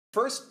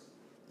First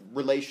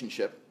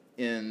relationship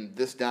in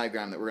this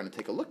diagram that we're going to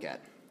take a look at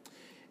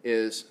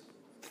is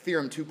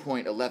theorem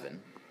 2.11,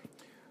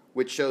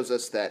 which shows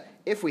us that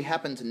if we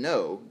happen to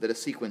know that a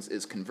sequence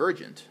is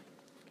convergent,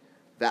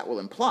 that will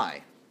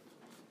imply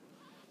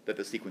that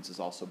the sequence is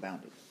also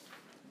bounded.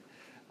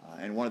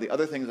 And one of the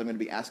other things I'm going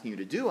to be asking you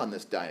to do on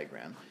this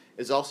diagram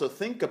is also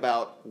think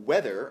about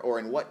whether, or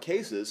in what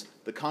cases,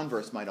 the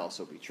converse might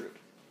also be true.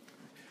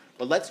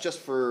 But let's just,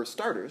 for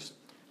starters,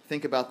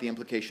 think about the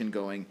implication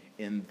going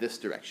in this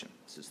direction.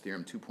 This is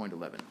theorem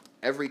 2.11.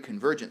 Every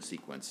convergent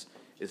sequence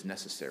is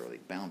necessarily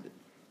bounded.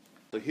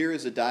 So here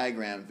is a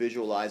diagram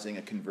visualizing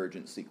a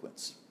convergent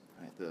sequence.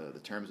 Right? The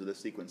terms of this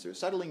sequence are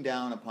settling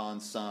down upon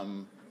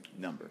some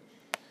number.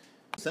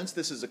 Since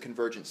this is a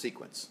convergent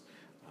sequence,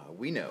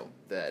 we know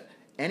that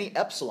any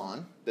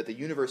epsilon that the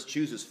universe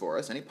chooses for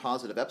us, any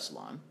positive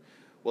epsilon,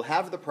 will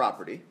have the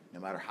property, no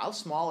matter how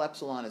small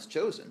epsilon is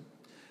chosen,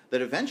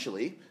 that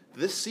eventually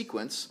this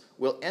sequence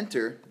will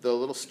enter the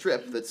little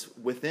strip that's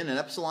within an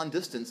epsilon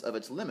distance of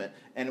its limit,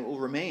 and it will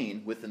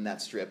remain within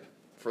that strip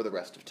for the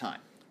rest of time.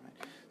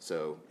 Right?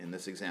 So in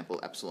this example,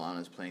 epsilon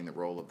is playing the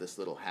role of this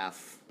little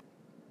half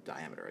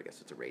diameter. I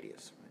guess it's a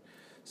radius. Right?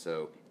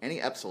 So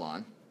any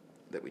epsilon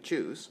that we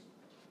choose,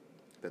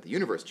 that the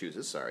universe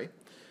chooses, sorry,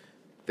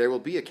 there will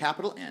be a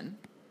capital N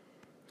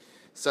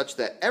such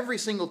that every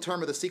single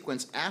term of the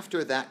sequence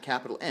after that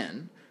capital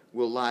N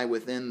will lie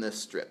within this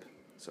strip.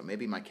 So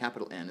maybe my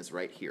capital N is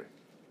right here.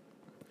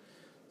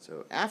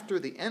 So after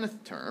the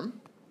nth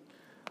term,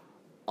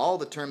 all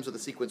the terms of the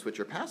sequence which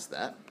are past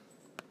that,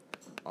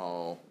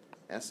 all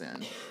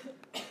Sn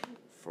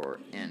for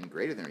n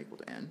greater than or equal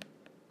to n,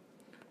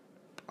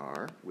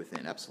 are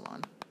within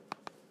epsilon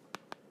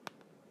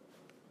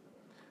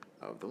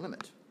of the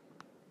limit.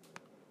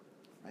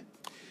 Right?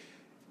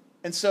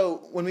 And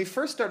so when we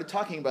first started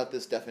talking about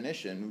this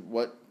definition,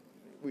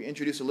 we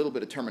introduced a little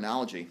bit of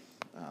terminology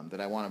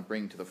that I want to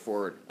bring to the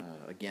fore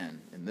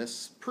again in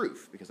this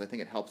proof, because I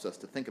think it helps us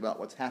to think about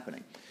what's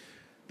happening.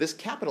 This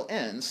capital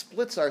N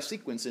splits our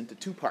sequence into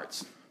two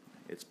parts.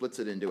 It splits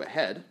it into a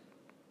head,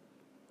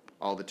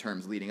 all the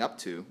terms leading up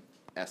to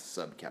S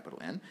sub capital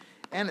N,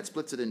 and it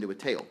splits it into a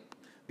tail.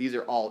 These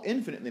are all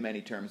infinitely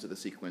many terms of the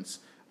sequence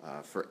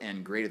for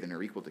n greater than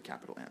or equal to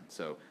capital N.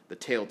 So the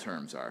tail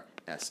terms are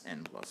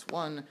Sn plus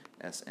 1,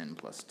 Sn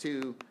plus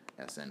 2,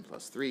 Sn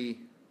plus 3,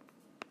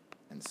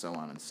 and so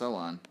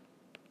on,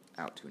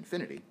 out to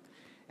infinity.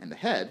 And the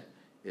head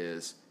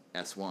is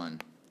S1,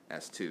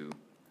 S2,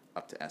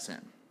 up to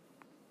Sn.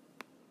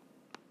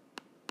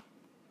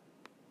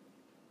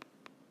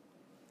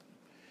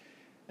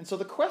 And so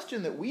the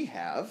question that we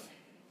have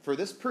for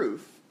this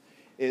proof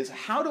is,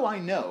 how do I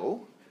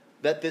know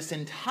that this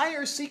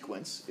entire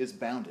sequence is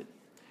bounded?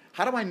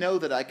 How do I know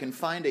that I can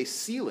find a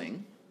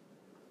ceiling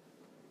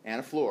and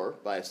a floor,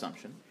 by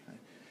assumption, right,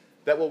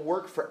 that will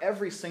work for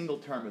every single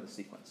term of the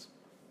sequence?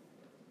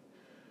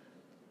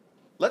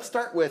 Let's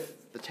start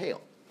with the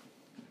tail.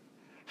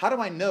 How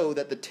do I know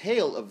that the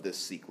tail of this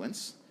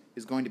sequence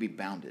is going to be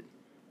bounded?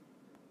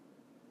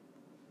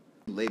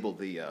 Label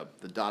the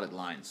dotted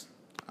lines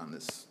on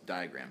this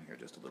diagram here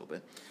just a little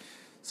bit.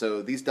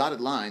 So these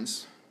dotted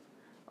lines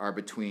are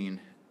between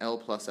L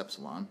plus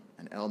epsilon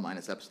and L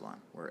minus epsilon,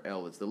 where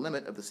L is the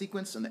limit of the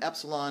sequence and the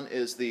epsilon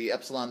is the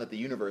epsilon that the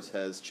universe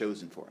has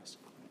chosen for us.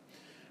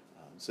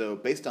 So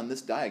based on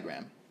this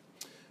diagram,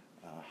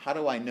 how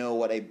do I know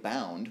what a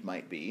bound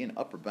might be, an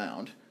upper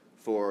bound,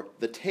 for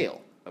the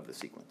tail of the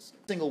sequence?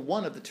 Single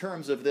one of the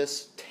terms of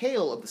this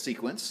tail of the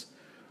sequence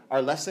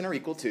are less than or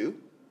equal to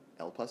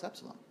L plus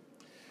epsilon.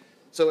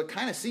 So it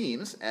kind of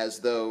seems as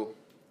though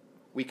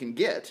we can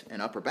get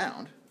an upper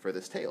bound for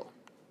this tail.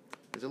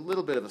 There's a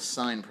little bit of a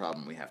sign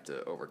problem we have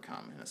to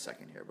overcome in a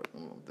second here, but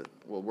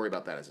we'll worry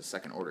about that as a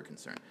second order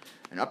concern.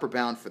 An upper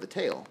bound for the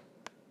tail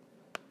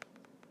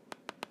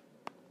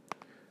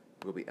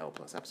will be L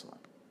plus epsilon.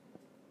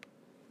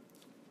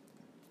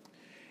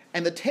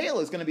 And the tail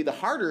is going to be the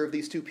harder of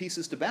these two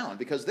pieces to bound,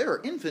 because there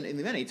are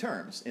infinitely many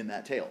terms in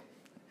that tail.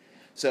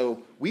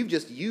 So we've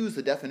just used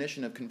the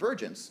definition of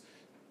convergence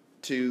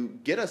to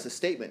get us a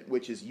statement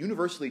which is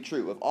universally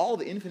true of all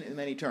the infinitely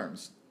many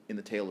terms in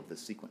the tail of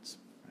this sequence.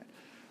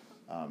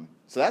 Right?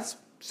 So that's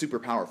super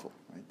powerful.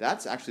 Right?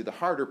 That's actually the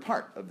harder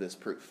part of this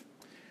proof.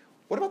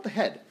 What about the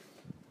head?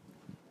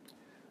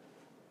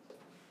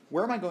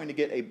 Where am I going to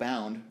get a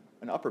bound,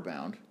 an upper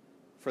bound,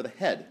 for the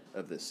head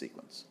of this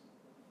sequence?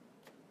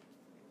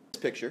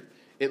 Picture,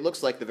 it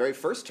looks like the very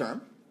first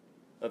term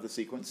of the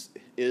sequence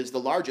is the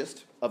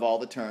largest of all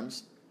the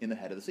terms in the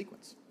head of the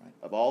sequence. Right?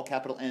 Of all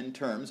capital N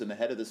terms in the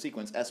head of the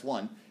sequence,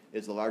 S1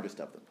 is the largest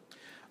of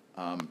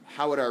them.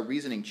 How would our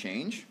reasoning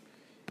change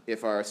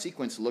if our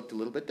sequence looked a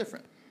little bit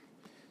different?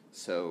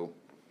 So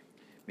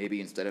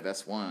maybe instead of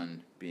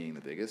S1 being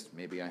the biggest,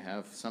 maybe I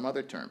have some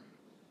other term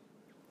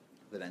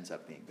that ends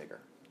up being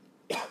bigger.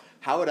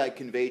 How would I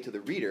convey to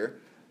the reader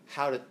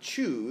how to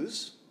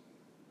choose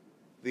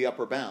the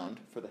upper bound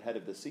for the head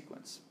of this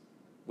sequence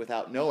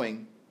without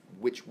knowing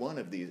which one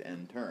of these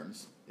n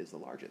terms is the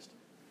largest?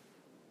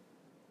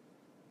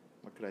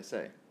 What could I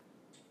say?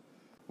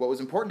 what was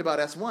important about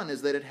S1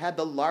 is that it had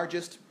the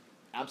largest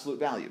absolute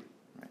value,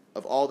 right,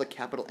 of all the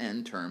capital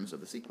N terms of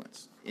the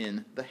sequence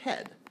in the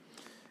head.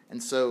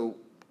 And so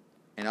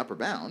an upper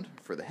bound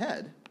for the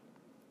head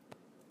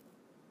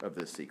of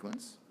this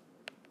sequence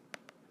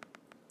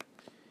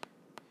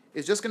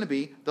is just going to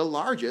be the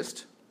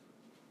largest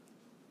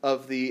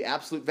of the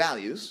absolute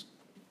values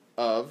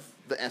of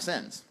the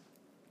SNs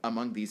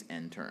among these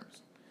n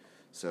terms.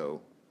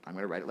 So I'm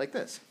going to write it like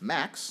this.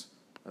 Max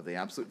of the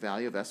absolute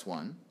value of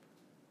S1,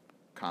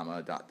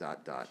 comma, dot,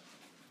 dot, dot,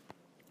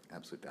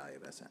 absolute value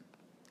of Sn.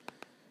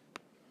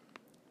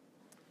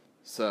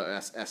 So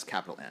S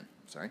capital N,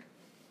 sorry.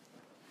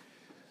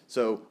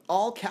 So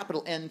all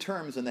capital N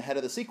terms in the head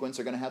of the sequence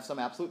are going to have some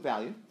absolute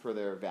value for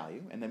their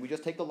value, and then we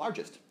just take the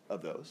largest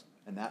of those,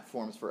 and that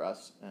forms for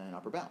us an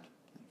upper bound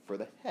for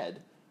the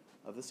head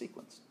of the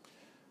sequence.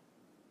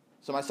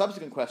 So my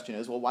subsequent question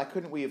is, well, why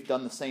couldn't we have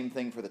done the same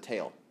thing for the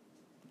tail?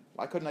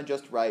 Why couldn't I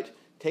just write,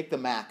 take the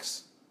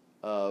max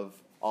of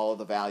all of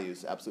the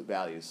values, absolute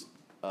values,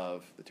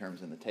 of the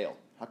terms in the tail?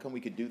 How come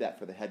we could do that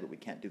for the head, but we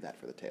can't do that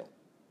for the tail?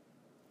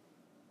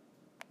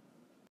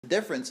 The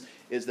difference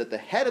is that the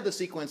head of the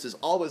sequence is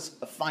always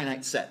a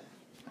finite set.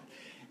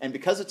 And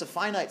because it's a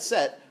finite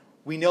set,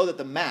 we know that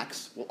the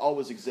max will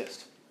always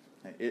exist.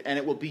 And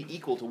it will be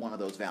equal to one of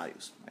those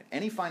values.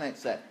 Any finite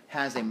set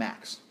has a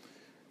max.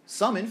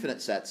 Some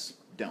infinite sets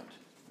don't,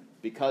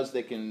 because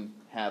they can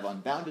have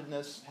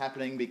unboundedness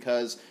happening,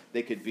 because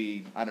they could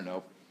be, I don't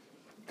know,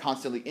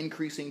 constantly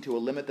increasing to a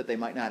limit that they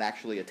might not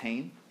actually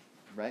attain,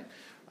 right?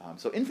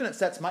 So infinite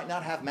sets might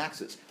not have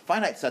maxes.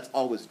 Finite sets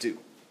always do.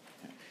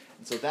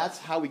 And so that's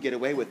how we get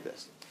away with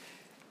this.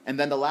 And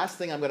then the last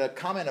thing I'm going to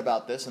comment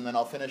about this, and then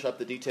I'll finish up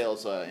the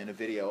details in a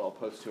video I'll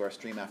post to our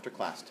stream after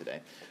class today.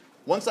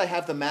 Once I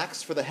have the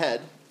max for the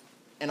head,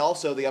 and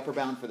also the upper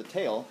bound for the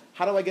tail,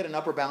 how do I get an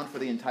upper bound for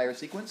the entire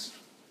sequence?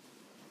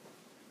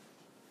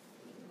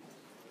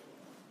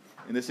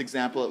 In this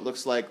example, it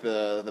looks like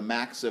the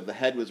max of the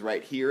head was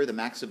right here, the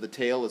max of the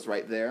tail is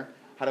right there.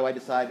 How do I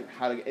decide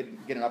how to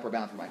get an upper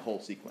bound for my whole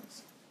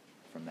sequence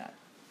from that?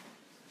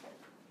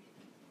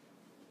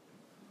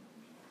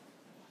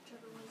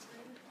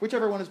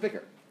 Whichever one is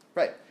bigger.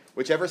 Right.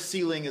 Whichever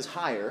ceiling is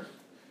higher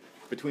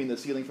between the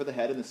ceiling for the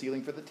head and the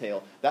ceiling for the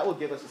tail, that will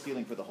give us a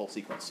ceiling for the whole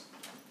sequence.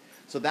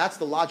 So that's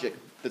the logic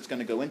that's going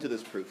to go into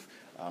this proof.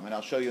 And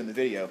I'll show you in the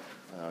video,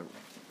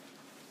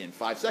 in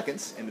 5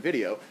 seconds in the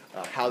video,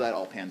 how that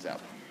all pans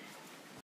out.